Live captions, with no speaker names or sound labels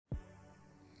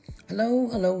Hello,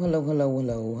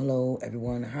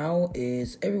 everyone. How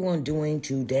is everyone doing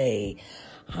today?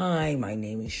 Hi, my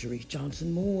name is Sharice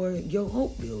Johnson Moore, your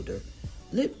hope builder,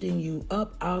 lifting you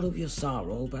up out of your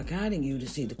sorrow by guiding you to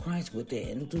see the Christ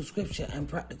within through scripture and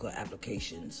practical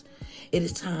applications. It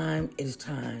is time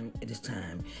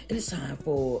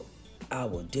for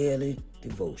our daily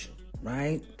devotion,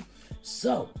 right?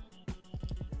 So,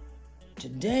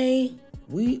 today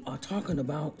we are talking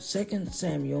about 2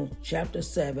 Samuel chapter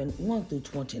 7, 1 through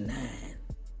 29.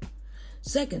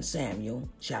 2 Samuel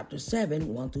chapter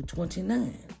 7, 1 through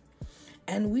 29.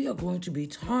 And we are going to be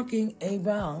talking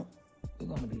about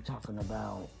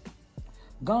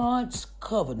God's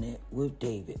covenant with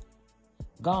David.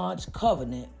 God's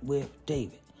covenant with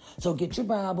David. So get your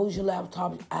Bibles, your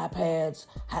laptops, iPads,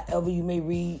 however you may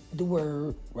read the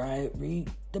word, right?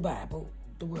 Read the Bible,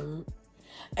 the word.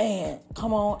 And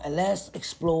come on and let's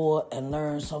explore and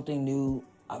learn something new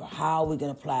of how we can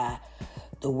apply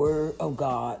the word of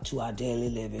God to our daily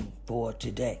living for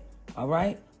today. All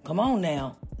right? Come on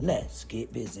now. Let's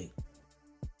get busy.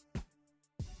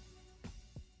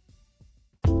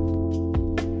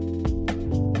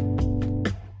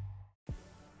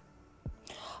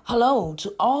 Hello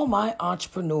to all my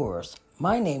entrepreneurs.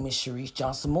 My name is Sharice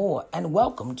Johnson Moore, and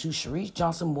welcome to Sharice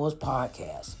Johnson Moore's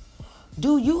podcast.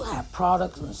 Do you have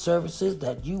products and services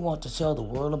that you want to tell the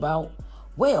world about?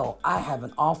 Well, I have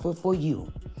an offer for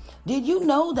you. Did you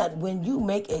know that when you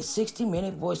make a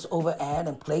 60-minute voiceover ad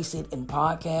and place it in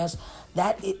podcasts,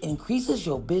 that it increases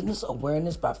your business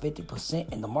awareness by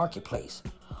 50% in the marketplace?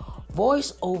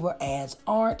 Voice-over ads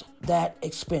aren't that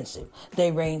expensive. They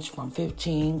range from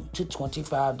 $15 to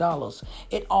 $25.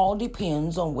 It all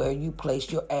depends on where you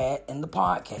place your ad in the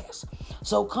podcast.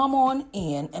 So come on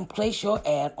in and place your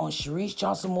ad on Sharice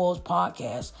Johnson Moore's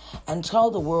podcast and tell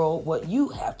the world what you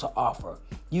have to offer.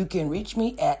 You can reach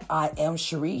me at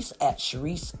IamSharice at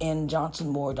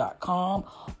ShariceNJohnsonMoore.com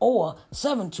or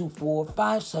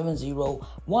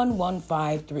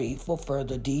 724-570-1153 for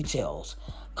further details.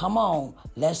 Come on,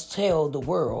 let's tell the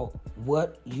world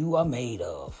what you are made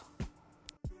of.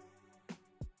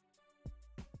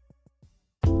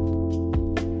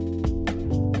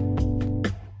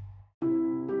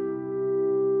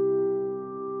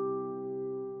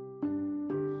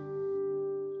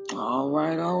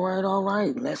 All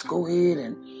right. Let's go ahead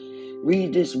and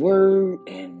read this word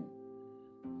and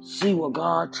see what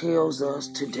God tells us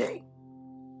today.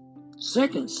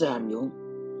 2 Samuel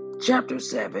chapter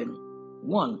 7,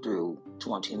 1 through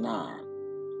 29.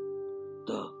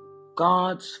 The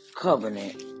God's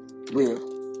covenant with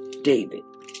David.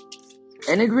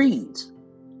 And it reads,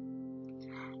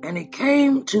 And it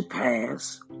came to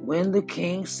pass when the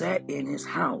king sat in his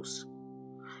house,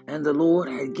 and the Lord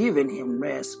had given him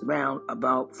rest round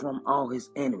about from all his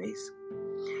enemies,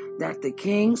 that the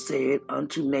king said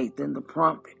unto Nathan the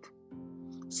prophet,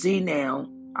 See now,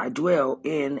 I dwell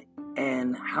in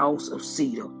an house of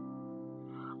cedar,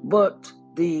 but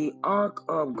the ark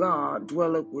of God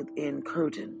dwelleth within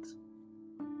curtains.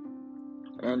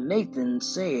 And Nathan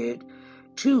said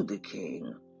to the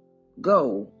king,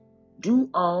 Go, do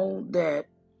all that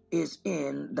is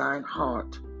in thine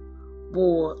heart,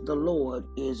 for the Lord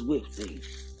is with thee.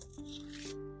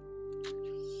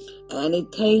 And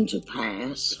it came to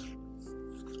pass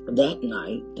that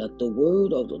night that the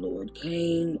word of the Lord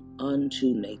came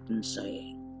unto Nathan,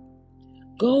 saying,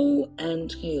 Go and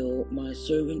tell my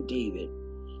servant David,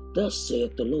 Thus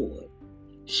saith the Lord,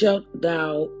 Shalt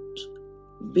thou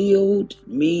build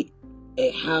me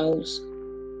a house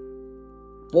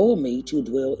for me to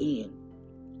dwell in?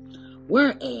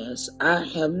 Whereas I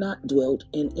have not dwelt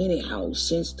in any house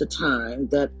since the time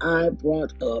that I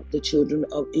brought up the children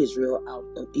of Israel out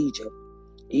of Egypt,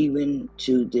 even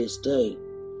to this day,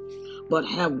 but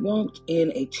have walked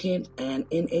in a tent and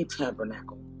in a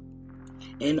tabernacle.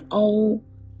 In all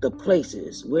the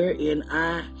places wherein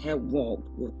I have walked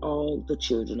with all the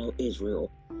children of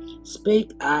Israel,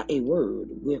 spake I a word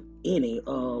with any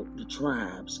of the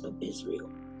tribes of Israel,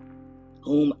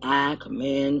 whom I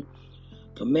commanded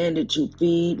to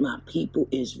feed my people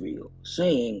Israel,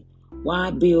 saying,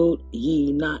 Why build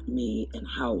ye not me an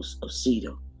house of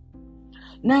cedar?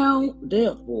 Now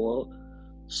therefore,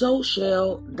 so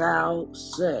shalt thou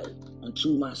say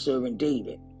unto my servant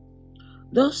David,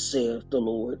 Thus saith the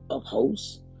Lord of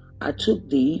hosts, I took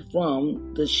thee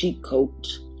from the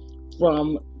sheepcote,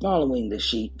 from following the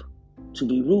sheep, to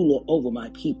be ruler over my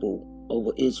people,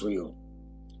 over Israel.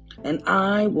 And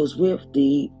I was with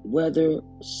thee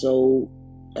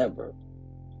whithersoever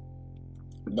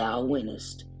thou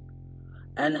wentest,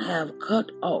 and have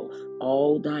cut off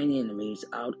all thine enemies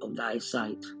out of thy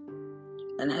sight,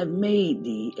 and have made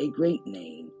thee a great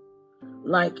name,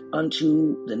 like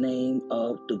unto the name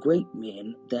of the great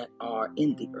men that are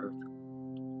in the earth.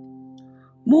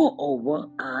 Moreover,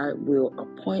 I will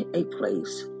appoint a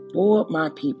place for my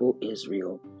people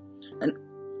Israel, and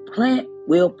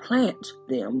will plant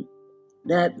them,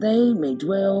 that they may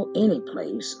dwell in a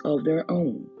place of their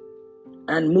own,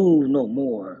 and move no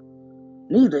more.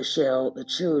 Neither shall the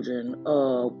children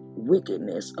of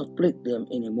wickedness afflict them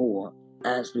any more,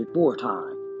 as before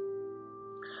time.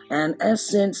 And as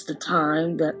since the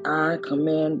time that I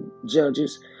command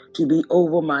judges to be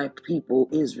over my people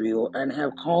Israel, and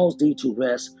have caused thee to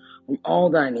rest from all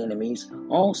thine enemies,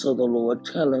 also the Lord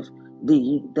telleth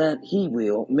thee that he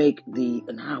will make thee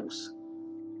an house.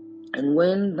 And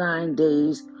when thine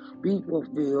days be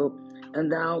fulfilled, and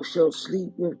thou shalt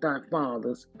sleep with thy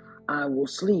fathers, I will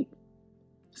set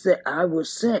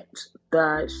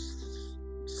thy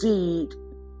seed,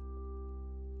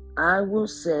 I will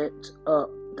set up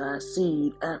thy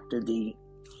seed after thee,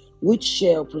 which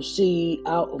shall proceed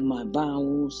out of my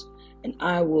bowels, and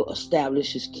I will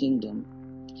establish his kingdom.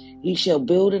 He shall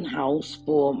build an house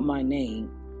for my name,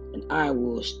 and I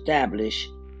will establish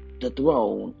the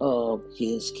throne of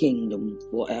his kingdom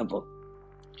forever.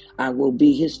 I will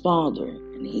be his father,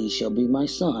 and he shall be my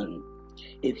son.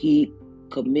 If he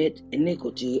commit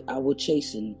iniquity, I will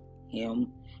chasten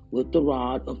him with the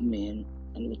rod of men,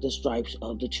 and with the stripes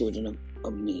of the children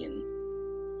of men.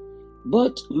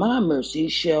 But my mercy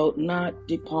shall not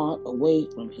depart away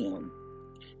from him,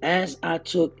 as I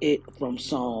took it from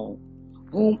Saul,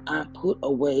 whom I put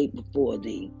away before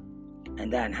thee.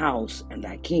 And thine house and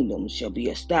thy kingdom shall be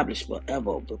established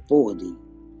forever before thee.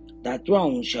 Thy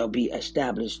throne shall be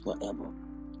established forever.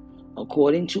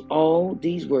 According to all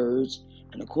these words,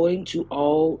 and according to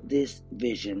all this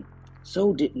vision,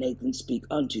 so did Nathan speak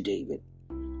unto David.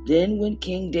 Then went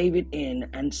King David in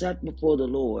and sat before the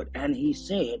Lord, and he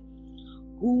said,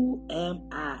 Who am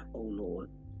I, O Lord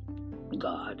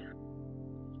God?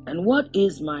 And what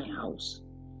is my house?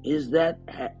 Is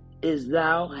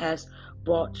thou hast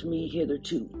brought me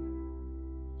hitherto?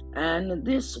 And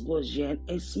this was yet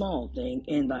a small thing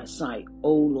in thy sight,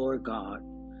 O Lord God.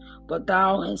 But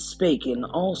thou hast spoken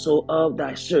also of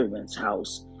thy servant's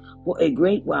house for a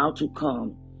great while to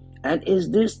come. And is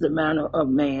this the manner of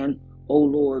man, O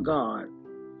Lord God?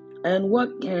 And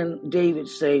what can David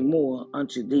say more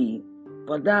unto thee?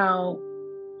 For thou,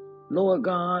 Lord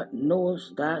God,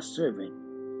 knowest thy servant,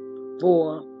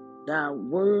 for thy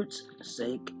word's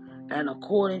sake, and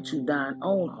according to thine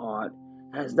own heart,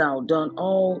 hast thou done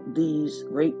all these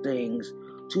great things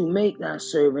to make thy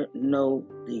servant know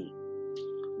thee.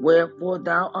 Wherefore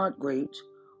thou art great,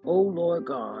 O Lord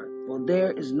God, for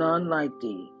there is none like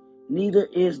thee, neither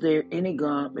is there any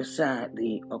God beside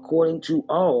thee, according to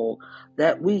all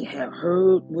that we have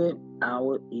heard with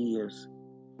our ears.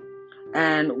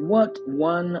 And what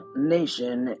one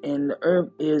nation in the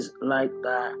earth is like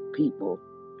thy people,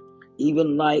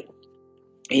 even like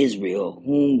Israel,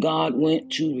 whom God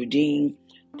went to redeem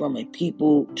from a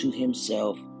people to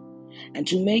himself, and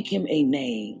to make him a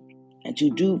name, and to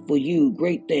do for you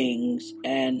great things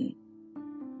and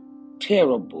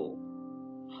terrible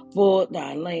for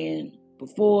thy land,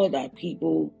 before thy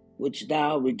people, which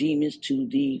thou redeemest to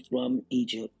thee from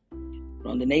Egypt,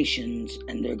 from the nations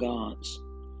and their gods.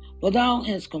 For thou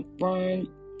hast confirmed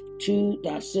to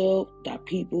thyself thy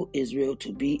people Israel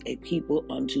to be a people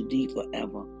unto thee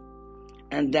forever.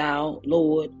 And thou,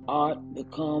 Lord, art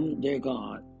become their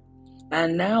God.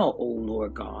 And now, O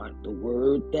Lord God, the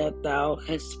word that thou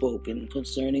hast spoken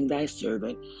concerning thy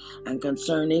servant and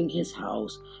concerning his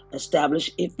house, establish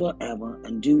it forever,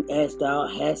 and do as thou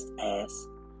hast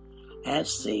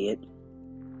said,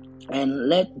 and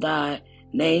let thy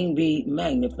name be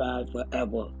magnified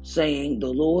forever, saying, The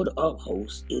Lord of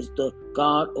hosts is the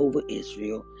God over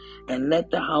Israel, and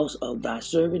let the house of thy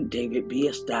servant David be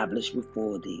established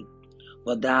before thee.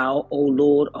 For thou, O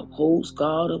Lord of hosts,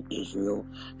 God of Israel,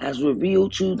 hast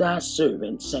revealed to thy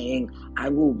servant, saying, I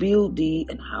will build thee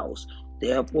an house.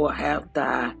 Therefore hath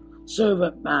thy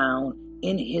servant found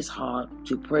in his heart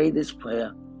to pray this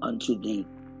prayer unto thee.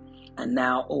 And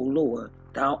now, O Lord,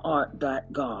 thou art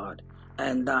that God,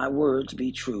 and thy words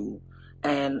be true,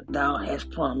 and thou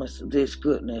hast promised this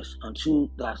goodness unto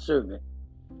thy servant.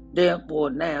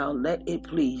 Therefore now let it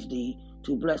please thee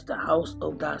to bless the house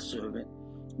of thy servant,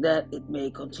 that it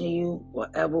may continue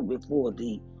forever before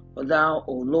thee. For thou,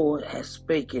 O Lord, hast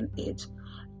spoken it,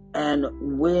 and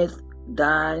with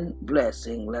thine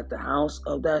blessing let the house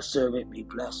of thy servant be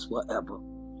blessed forever.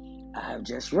 I have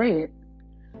just read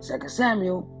 2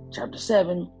 Samuel chapter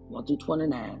 7, 1 through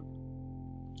 29.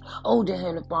 Oh, dear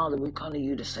Heavenly Father, we come to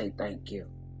you to say thank you.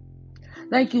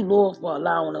 Thank you, Lord, for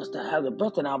allowing us to have the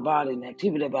breath in our body and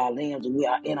activity of our limbs, and we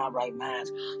are in our right minds.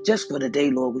 Just for the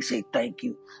day, Lord, we say thank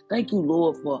you. Thank you,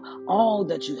 Lord, for all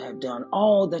that you have done,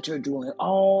 all that you're doing,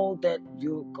 all that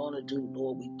you're going to do,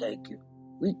 Lord. We thank you.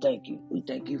 We thank you. We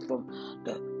thank you from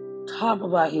the top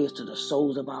of our heads to the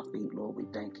soles of our feet, Lord. We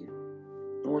thank you.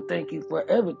 Lord, thank you for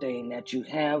everything that you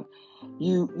have,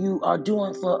 you are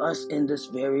doing for us in this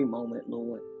very moment,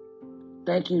 Lord.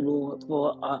 Thank you, Lord,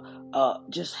 for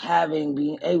just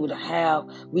being able to have.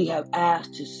 We have eyes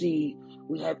to see,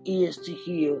 we have ears to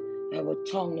hear, we have a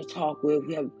tongue to talk with,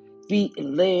 we have feet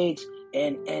and legs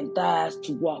and thighs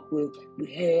to walk with.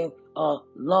 We have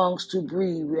lungs to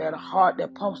breathe. We have a heart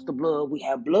that pumps the blood. We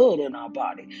have blood in our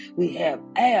body. We have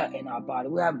air in our body.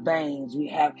 We have veins. We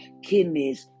have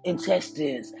kidneys,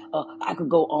 intestines. I could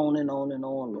go on and on and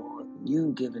on, Lord.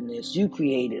 You given this. You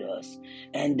created us.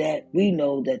 And that we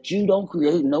know that you don't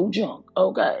create no junk.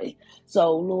 Okay.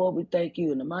 So, Lord, we thank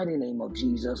you in the mighty name of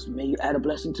Jesus. May you add a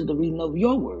blessing to the reading of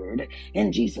your word.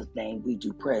 In Jesus' name we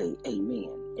do pray. Amen.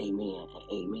 Amen.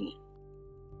 Amen.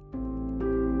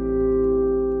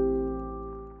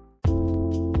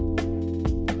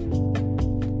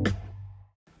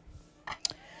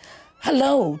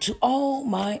 Hello to all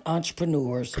my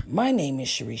entrepreneurs. My name is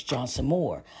Sharice Johnson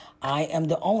Moore. I am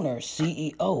the owner,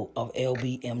 CEO of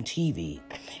LBM TV.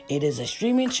 It is a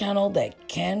streaming channel that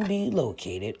can be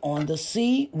located on the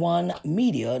C1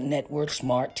 Media Network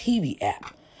Smart TV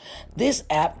app. This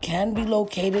app can be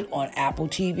located on Apple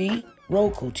TV,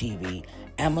 Roku TV,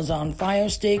 Amazon Fire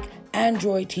Stick,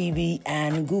 Android TV,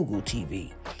 and Google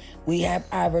TV. We have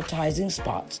advertising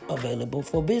spots available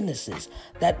for businesses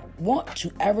that want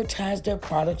to advertise their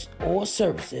products or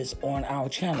services on our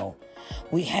channel.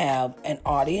 We have an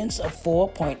audience of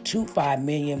 4.25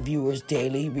 million viewers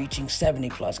daily, reaching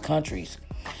 70 plus countries.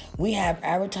 We have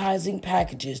advertising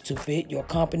packages to fit your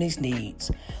company's needs.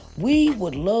 We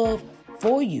would love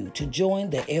for you to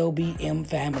join the LBM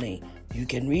family. You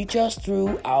can reach us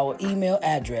through our email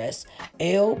address,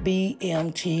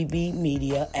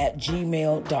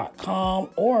 lbmtvmedia@gmail.com,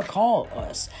 or call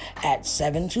us at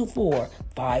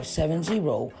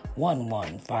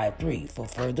 724-570-1153 for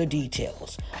further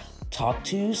details. Talk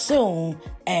to you soon,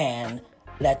 and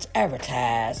let's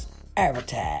advertise, and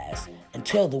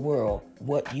tell the world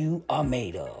what you are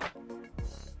made of.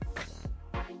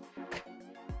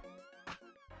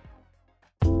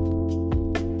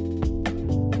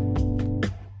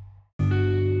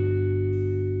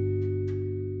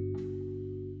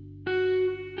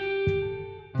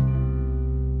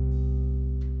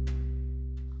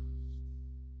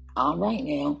 All right,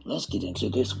 now, let's get into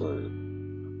this word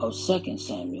of 2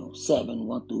 Samuel 7,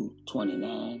 1 through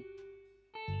 29.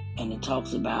 And it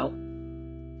talks about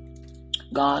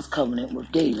God's covenant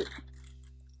with David.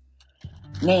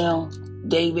 Now,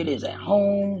 David is at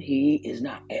home. He is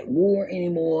not at war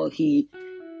anymore. He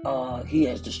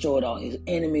has destroyed all his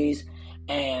enemies.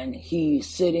 And he's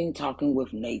sitting talking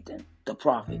with Nathan, the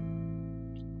prophet.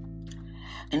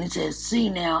 And it says, "See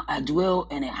now, I dwell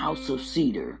in a house of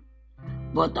cedar,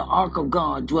 but the ark of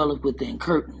God dwelleth within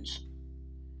curtains."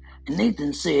 And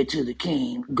Nathan said to the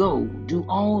king, "Go, do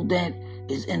all that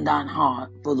is in thine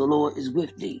heart, for the Lord is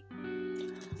with thee."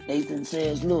 Nathan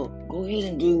says, "Look, go ahead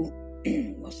and do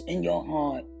what's in your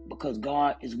heart, because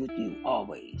God is with you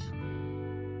always."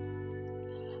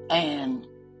 And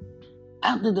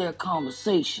after their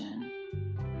conversation,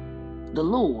 the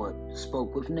Lord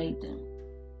spoke with Nathan.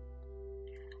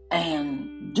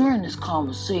 And during this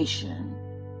conversation,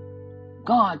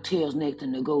 God tells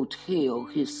Nathan to go tell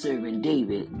his servant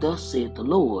David, "Thus saith the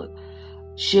Lord,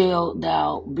 shalt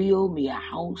thou build me a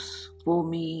house for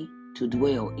me to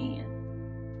dwell in?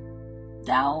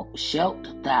 Shalt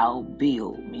thou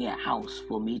build me a house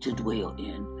for me to dwell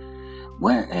in?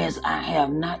 Whereas I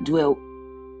have not dwelt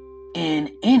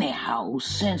in any house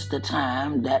since the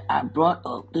time that I brought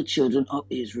up the children of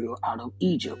Israel out of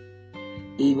Egypt,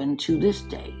 even to this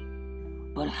day,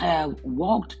 but have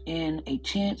walked in a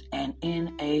tent and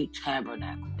in a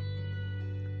tabernacle."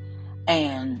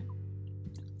 And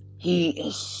he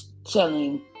is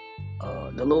telling,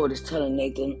 the Lord is telling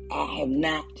Nathan, "I have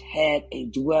not had a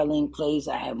dwelling place.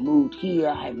 I have moved here,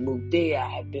 I have moved there, I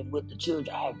have been with the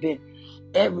children, I have been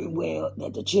everywhere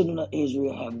that the children of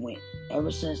Israel have went, ever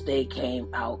since they came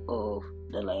out of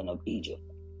the land of Egypt.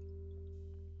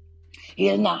 He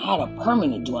has not had a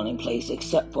permanent dwelling place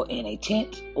except for in a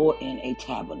tent or in a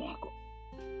tabernacle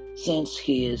since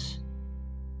his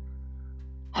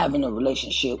having a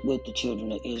relationship with the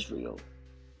children of Israel.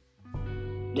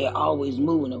 They're always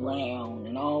moving around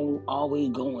and always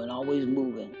going, always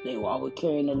moving. They were always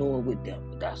carrying the Lord with them.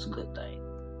 But that's a good thing.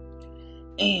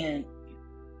 And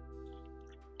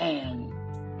And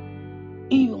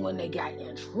even when they got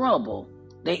in trouble,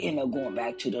 they ended up going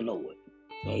back to the Lord.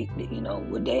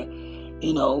 With that,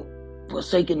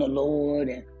 forsaking the Lord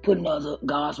and putting other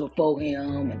gods before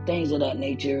him and things of that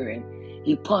nature. And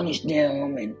he punished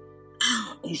them and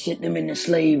he sent them into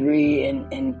slavery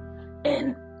and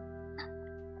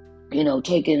they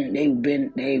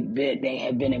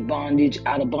have been in bondage,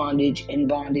 out of bondage, in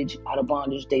bondage, out of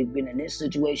bondage. They've been in this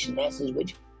situation, that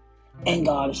situation, and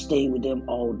God has stayed with them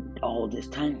all this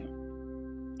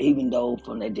time, even though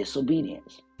from their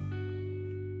disobedience.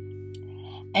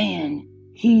 And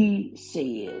he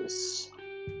says,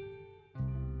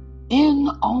 in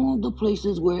all the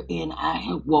places wherein I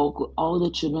have walked with all the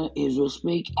children of Israel,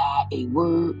 spake I a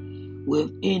word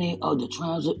with any of the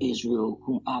tribes of Israel,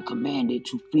 whom I commanded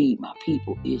to feed my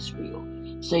people Israel,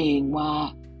 saying,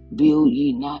 why build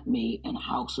ye not me an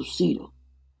house of cedar?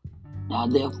 Now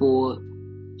therefore,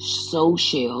 so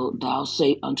shall thou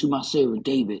say unto my servant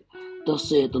David, thus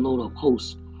saith the Lord of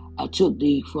hosts, I took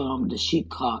thee from the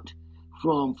sheepcote,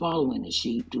 from following the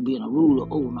sheep, to being a ruler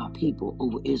over my people,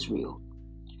 over Israel.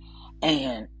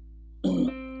 And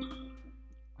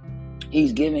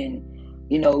he's giving,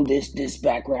 this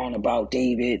background about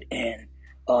David and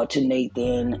to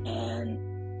Nathan, and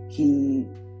he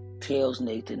tells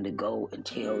Nathan to go and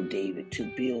tell David to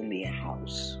build me a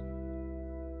house.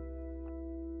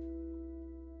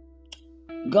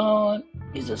 God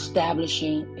is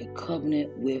establishing a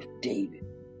covenant with David.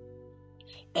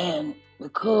 And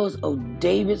because of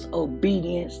David's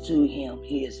obedience to him,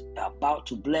 he is about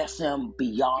to bless him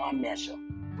beyond measure.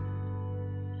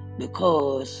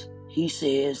 Because he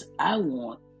says, I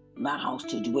want my house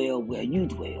to dwell where you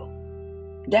dwell.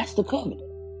 That's the covenant.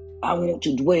 I want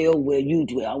to dwell where you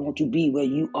dwell. I want to be where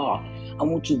you are. I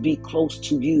want to be close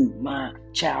to you, my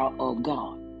child of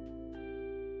God.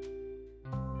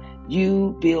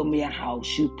 You build me a house.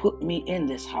 You put me in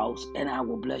this house, and I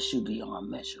will bless you beyond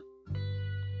measure.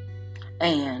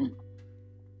 And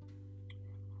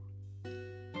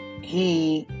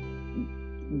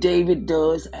David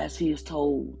does as he is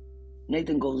told.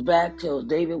 Nathan goes back, tells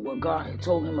David what God had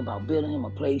told him about building him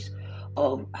a place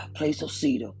of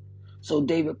cedar. So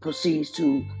David proceeds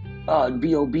to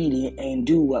be obedient and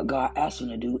do what God asked him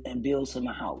to do, and builds him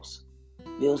a house,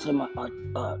 builds him a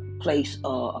place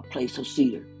of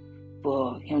cedar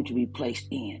for him to be placed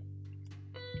in.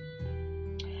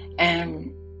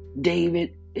 And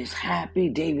David is happy.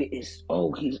 David is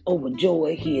he's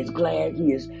overjoyed. He is glad.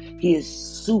 He is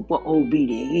super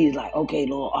obedient. He's like, okay,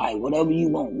 Lord, all right, whatever you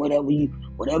want, whatever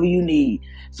you need.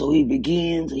 So he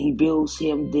begins and he builds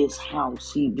him this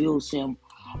house. He builds him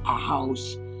a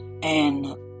house,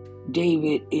 and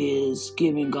David is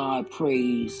giving God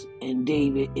praise, and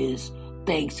David is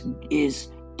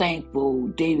thankful.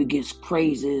 David gives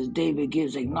praises. David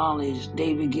gives acknowledge.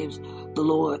 David gives the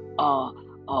Lord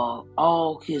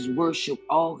all his worship,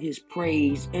 all his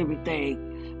praise,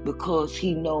 everything, because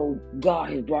he knows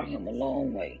God has brought him a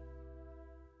long way.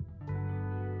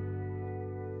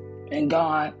 And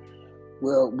God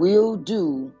will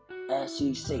do as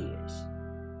he says.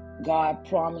 God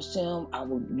promised him, I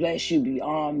will bless you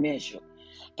beyond measure.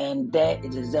 And that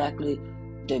is exactly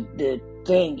the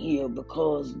thing here,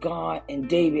 because God and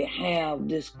David have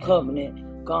this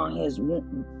covenant. God has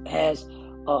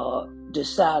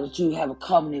decided to have a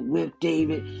covenant with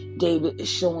David. David is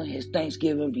showing his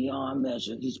thanksgiving beyond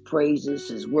measure. His praises,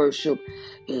 his worship,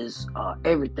 his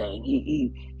everything.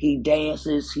 He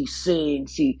dances, he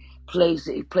sings, he plays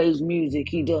music.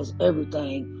 He does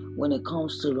everything when it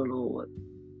comes to the Lord.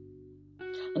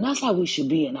 And that's how we should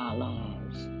be in our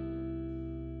lives.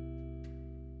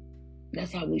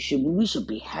 That's how we should be. We should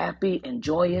be happy and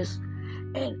joyous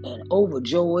and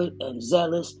overjoyed and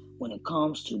zealous when it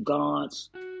comes to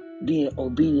being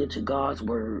obedient to God's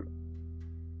word.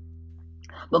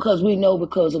 Because we know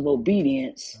because of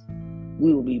obedience,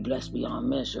 we will be blessed beyond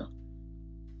measure.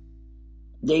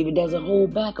 David doesn't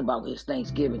hold back about his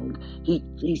thanksgiving.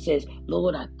 He says,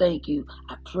 Lord, I thank you.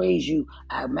 I praise you.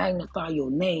 I magnify your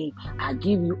name. I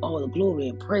give you all the glory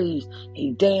and praise.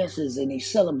 He dances and he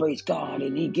celebrates God,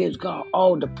 and he gives God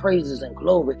all the praises and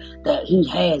glory that he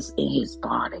has in his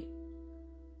body.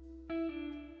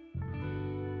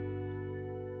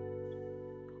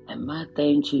 And my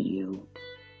thing to you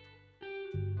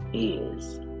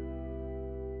is,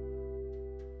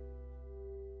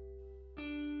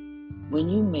 when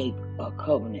you make a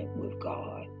covenant with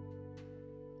God,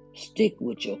 stick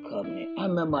with your covenant. I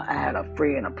remember I had a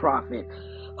friend, a prophet,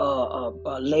 a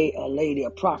lady, a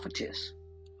prophetess.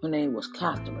 Her name was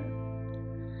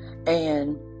Catherine.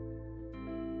 And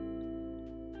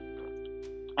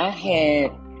I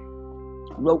had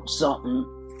wrote something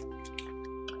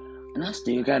And I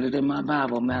still got it in my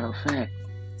Bible, matter of fact.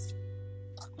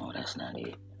 Oh, that's not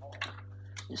it.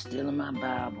 It's still in my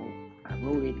Bible. I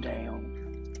wrote it down.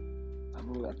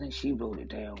 I think she wrote it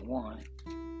down one.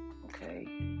 Okay.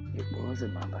 It was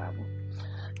in my Bible.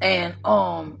 And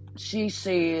she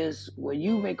says, when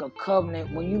you make a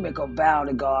covenant, when you make a vow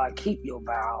to God, keep your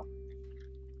vow.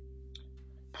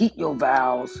 Keep your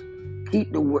vows.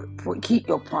 Keep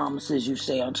your promises you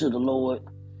say unto the Lord.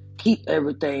 Keep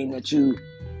everything that you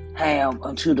have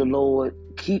unto the Lord.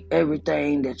 Keep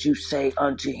everything that you say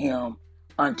unto him,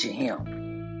 unto him.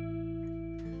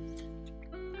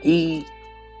 He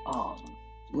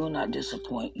will not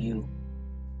disappoint you.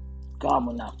 God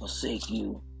will not forsake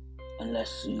you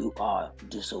unless you are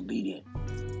disobedient.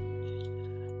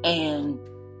 And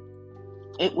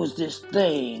it was this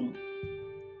thing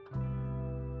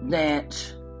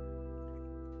that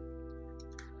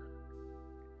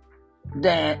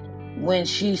when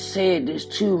she said this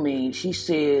to me, she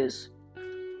says,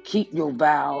 keep your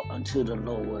vow unto the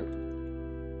Lord.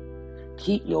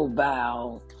 Keep your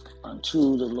vow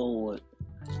unto the Lord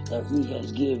that he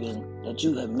has given, that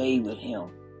you have made with him,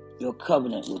 your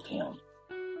covenant with him.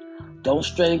 Don't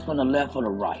stray from the left or the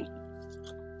right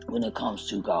when it comes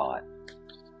to God.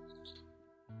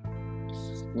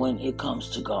 When it comes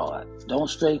to God, don't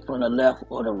stray from the left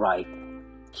or the right.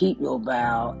 Keep your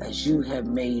vow as you have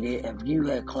made it, if you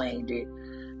have claimed it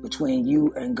between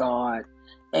you and God,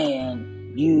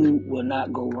 and you will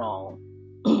not go wrong.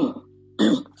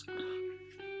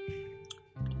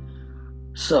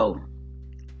 So,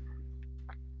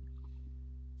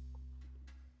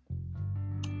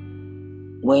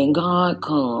 when God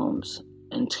comes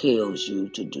and tells you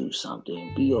to do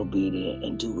something, be obedient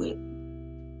and do it.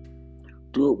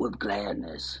 Do it with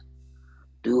gladness.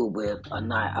 Do it with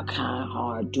a kind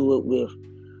heart. Do it with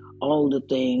all the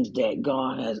things that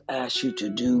God has asked you to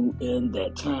do in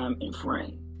that time and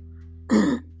frame.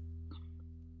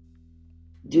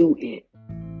 Do it.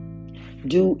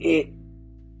 Do it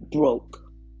broke.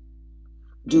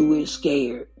 Do it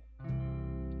scared.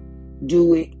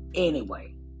 Do it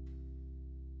anyway.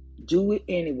 Do it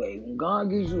anyway. When God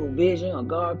gives you a vision or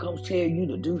God comes tell you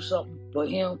to do something for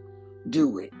him,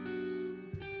 do it.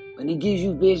 When he gives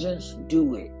you visions,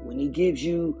 do it. When he gives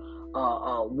you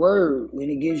a word, when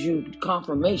he gives you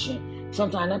confirmation,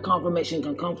 sometimes that confirmation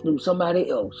can come through somebody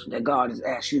else that God has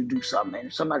asked you to do something.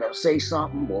 And somebody will say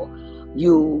something, or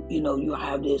you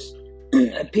have this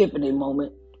epiphany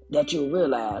moment that you'll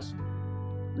realize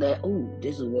that, oh,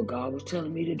 this is what God was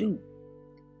telling me to do.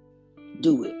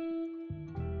 Do it.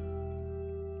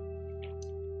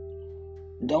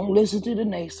 Don't listen to the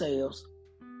naysayers.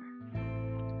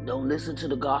 Don't listen to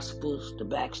the gossipers, the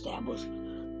backstabbers.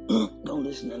 Don't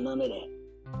listen to none of that.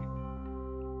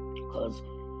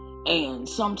 And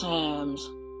sometimes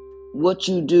what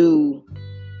you do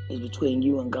is between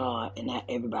you and God and not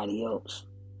everybody else.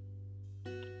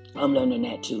 I'm learning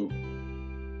that too.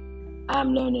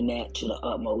 I'm learning that to the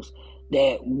utmost.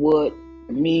 That what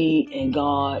me and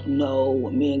God know,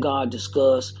 what me and God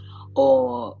discuss,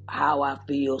 or how I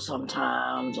feel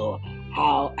sometimes, or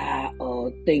how I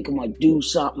think I'm going to do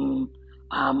something,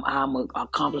 I'm going to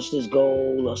accomplish this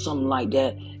goal or something like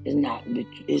that, is not.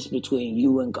 It's between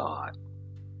you and God.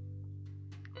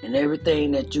 And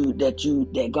everything that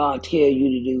God tell you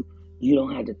to do, you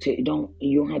don't have to you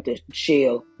don't have to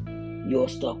share your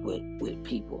stuff with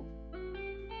people.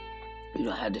 You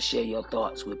don't have to share your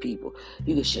thoughts with people.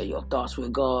 You can share your thoughts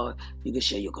with God. You can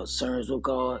share your concerns with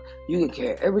God. You can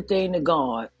carry everything to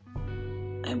God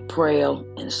in prayer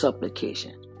and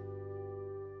supplication.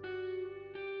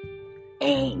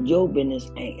 And your business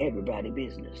ain't everybody's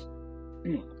business.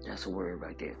 That's a word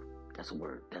right there. That's a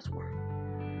word.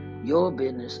 Your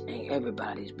business ain't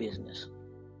everybody's business.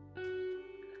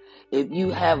 If you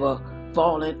have a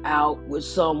falling out with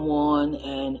someone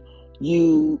and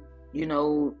you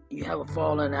have a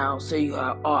falling out, say you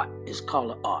have art, it's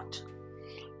called an art.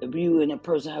 If you and a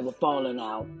person have a falling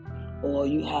out, or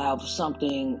you have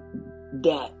something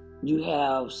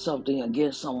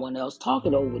against someone else, talk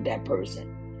it over with that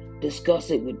person. Discuss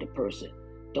it with the person.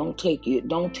 Don't take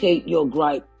your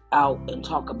gripe out and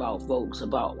talk about folks,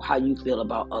 about how you feel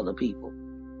about other people.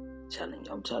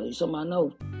 I'm telling you something I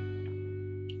know.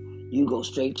 You go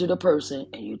straight to the person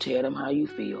and you tell them how you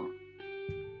feel.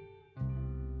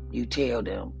 You tell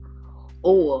them.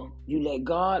 Or you let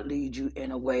God lead you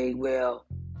in a way where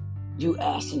you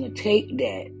ask him to take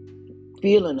that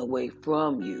feeling away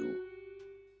from you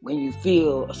when you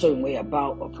feel a certain way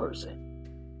about a person.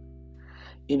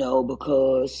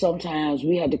 Because sometimes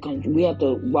we have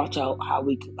to watch out how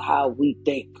we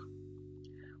think.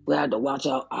 We have to watch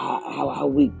out how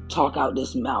we talk out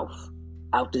this mouth.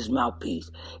 out this mouthpiece,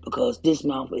 because this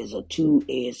mouth is a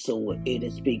two-edged sword.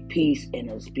 It'll speak peace and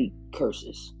it'll speak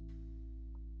curses.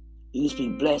 You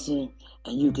speak blessing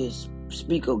and you can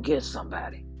speak against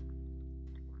somebody.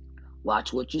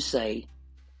 Watch what you say.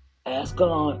 Ask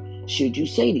God, should you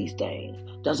say these things?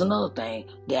 That's another thing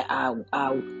that I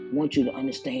want you to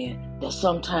understand, that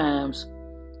sometimes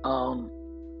what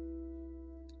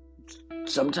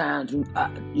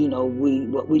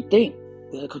we think,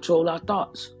 we gotta control our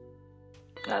thoughts.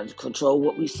 Gotta control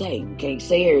what we say. We can't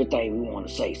say everything we want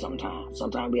to say sometimes.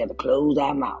 Sometimes we have to close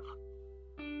our mouth.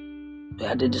 We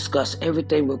have to discuss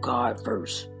everything with God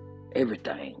first.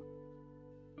 Everything.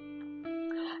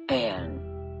 And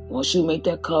once you make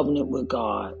that covenant with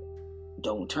God,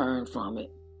 don't turn from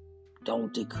it.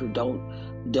 Don't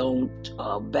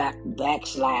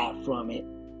backslide from it,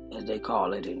 as they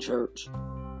call it in church.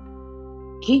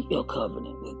 Keep your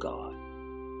covenant with God.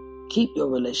 Keep your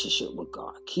relationship with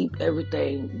God. Keep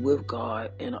everything with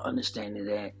God in an understanding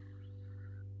that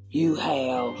you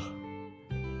have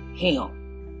Him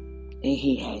and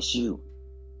He has you.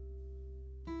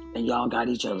 And y'all got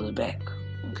each other's back.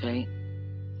 Okay?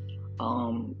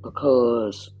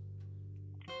 Because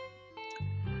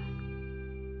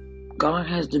God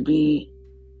has to be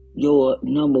your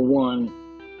number one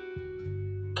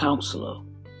counselor,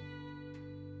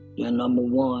 your number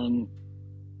one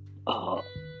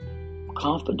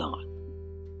confidant.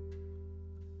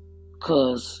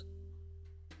 Because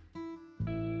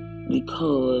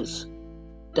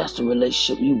that's the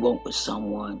relationship you want with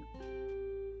someone.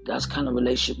 That's the kind of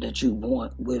relationship that you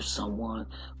want with someone.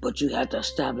 But you have to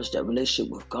establish that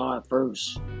relationship with God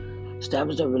first.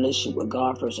 Establish that relationship with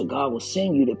God first, and God will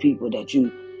send you the people that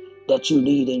you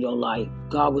need in your life.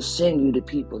 God will send you the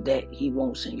people that He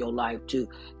wants in your life to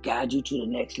guide you to the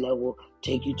next level,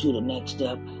 take you to the next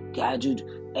step, guide you.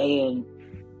 And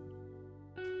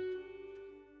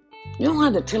you don't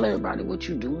have to tell everybody what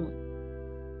you're doing.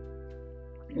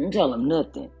 You don't tell them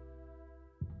nothing.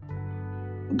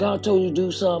 God told you to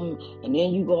do something, and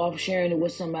then you go off sharing it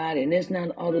with somebody, and it's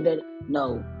not other.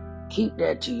 No, keep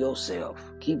that to yourself.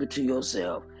 Keep it to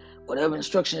yourself. Whatever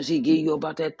instructions He give you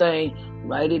about that thing,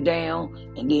 write it down,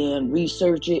 and then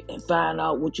research it and find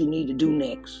out what you need to do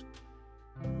next.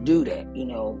 Do that.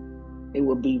 It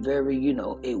would be very.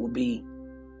 It would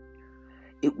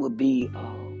be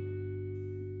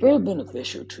very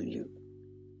beneficial to you.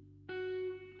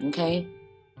 Okay.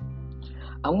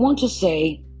 I want to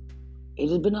say, it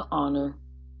has been an honor,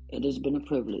 it has been a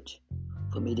privilege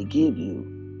for me to give you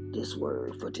this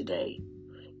word for today.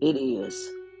 It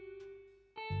is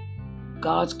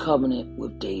God's covenant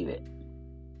with David.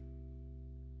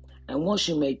 And once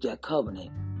you make that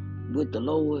covenant with the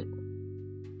Lord,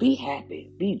 be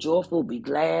happy, be joyful, be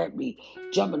glad, be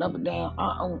jumping up and down.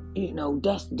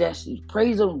 That's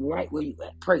praise Him right where you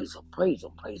at. Praise Him, praise Him,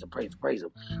 praise Him, praise Him, praise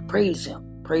Him, praise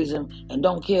Him, praise Him. And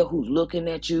don't care who's looking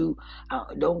at you.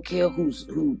 Don't care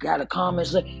who got a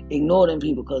comment. Ignore them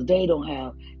people, because they don't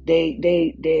have.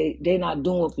 They're not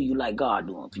doing for you like God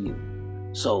doing for you.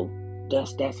 So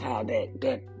that's how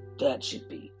that should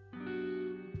be.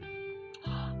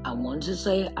 I wanted to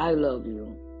say I love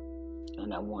you.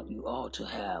 And I want you all to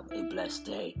have a blessed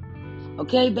day.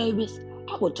 Okay, babies?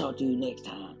 I will talk to you next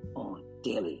time on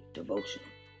Daily Devotional.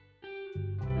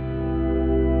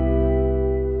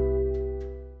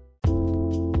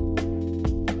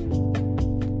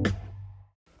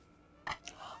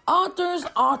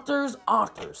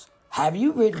 Authors. Have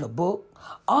you written a book?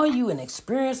 Are you an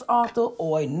experienced author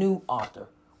or a new author?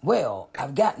 Well,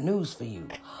 I've got news for you.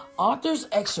 Authors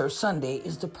Excerpt Sunday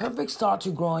is the perfect start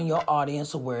to growing your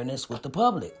audience awareness with the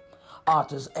public.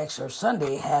 Authors Excerpt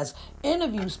Sunday has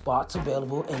interview spots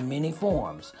available in many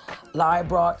forms. Live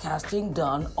broadcasting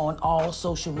done on all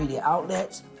social media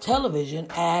outlets, television,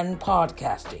 and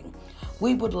podcasting.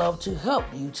 We would love to help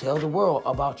you tell the world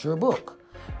about your book.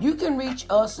 You can reach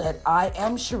us at I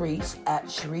am Sharice at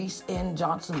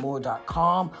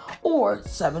ShariceNJohnsonMoore.com or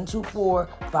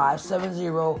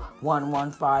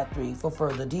 724-570-1153 for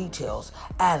further details.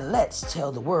 And let's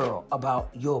tell the world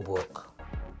about your book.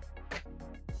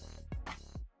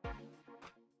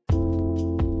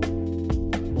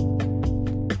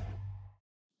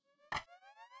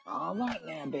 All right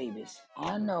now, babies.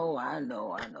 I know.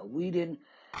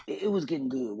 It was getting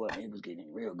good. Well, it was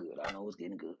getting real good. I know it was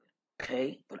getting good.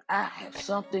 Okay? But I have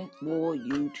something for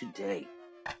you today.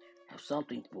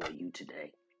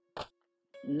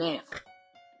 Now,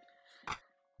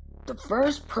 the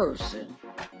first person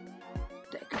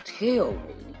that could tell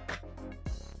me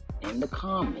in the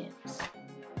comments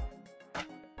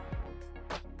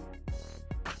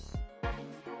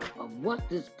of what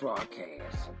this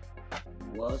broadcast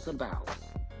was about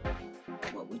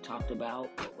talked about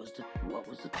what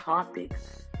was the topic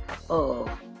of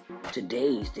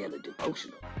today's daily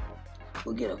devotional.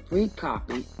 We'll get a free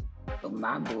copy of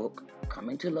my book,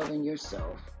 Coming to Loving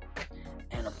Yourself,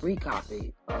 and a free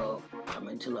copy of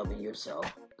Coming to Loving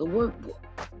Yourself, the workbook.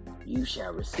 You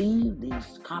shall receive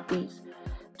these copies,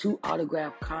 two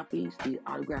autographed copies, the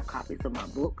autographed copies of my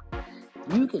book.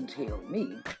 You can tell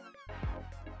me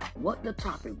what the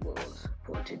topic was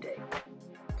for today,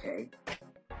 okay?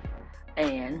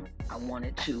 And I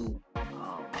wanted to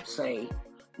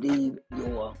leave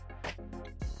your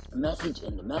message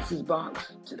in the message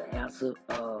box to the answer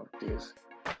of this,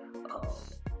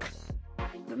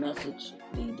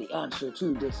 the answer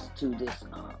to this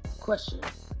question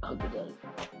of the day.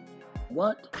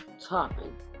 What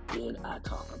topic did I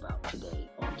talk about today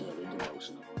on Daily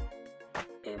Devotional?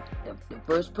 If the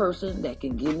first person that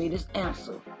can give me this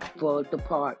answer for this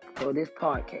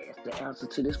podcast, the answer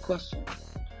to this question,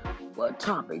 what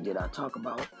topic did I talk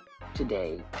about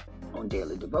today on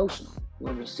Daily Devotional,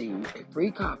 will receive a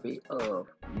free copy of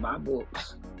my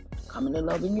books, Coming to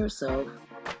Loving Yourself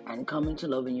and Coming to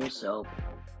Loving Yourself,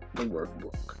 the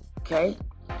workbook. Okay?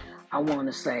 I want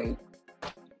to say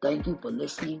thank you for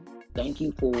listening. Thank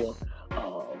you for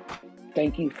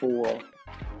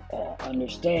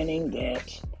understanding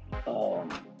that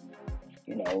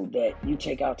that you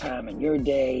take out time in your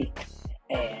day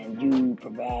and you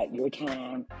provide your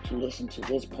time to listen to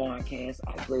this podcast.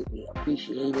 I greatly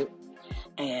appreciate it.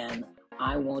 And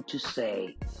I want to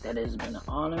say that it has been an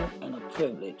honor and a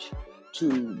privilege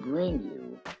to bring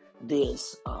you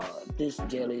this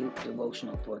daily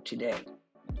devotional for today.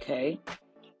 Okay?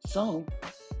 So,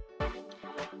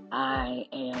 I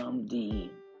am the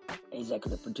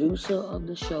executive producer of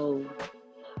the show.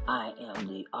 I am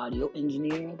the audio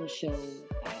engineer of the show.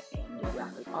 I am the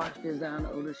graphic arts designer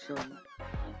of the show.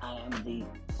 I am the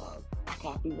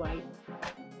copyright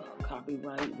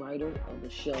writer of the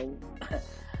show.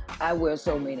 I wear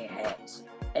so many hats,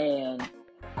 and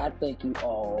I thank you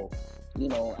all.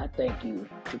 I thank you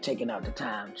for taking out the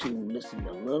time to listen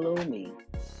to little old me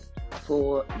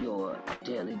for your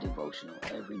daily devotional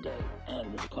every day,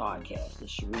 and this podcast, the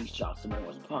Sharice Johnson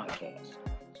Moore's podcast.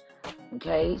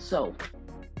 Okay, so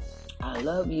I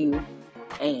love you,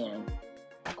 and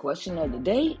the question of the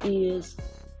day is,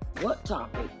 what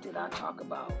topic did I talk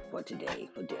about for today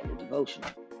for daily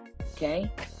devotional?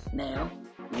 Okay, now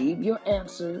leave your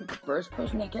answer. The first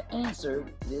person that can answer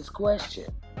this question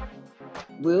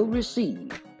will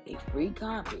receive a free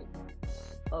copy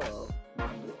of my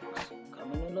books,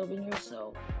 Coming to Loving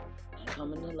Yourself and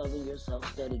Coming to Loving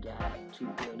Yourself Study Guide to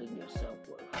Building Your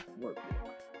Self-Worth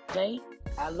Workbook. Okay,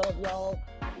 I love y'all.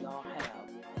 Y'all have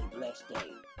a blessed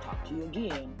day. Talk to you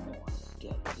again on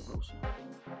Daily Devotion.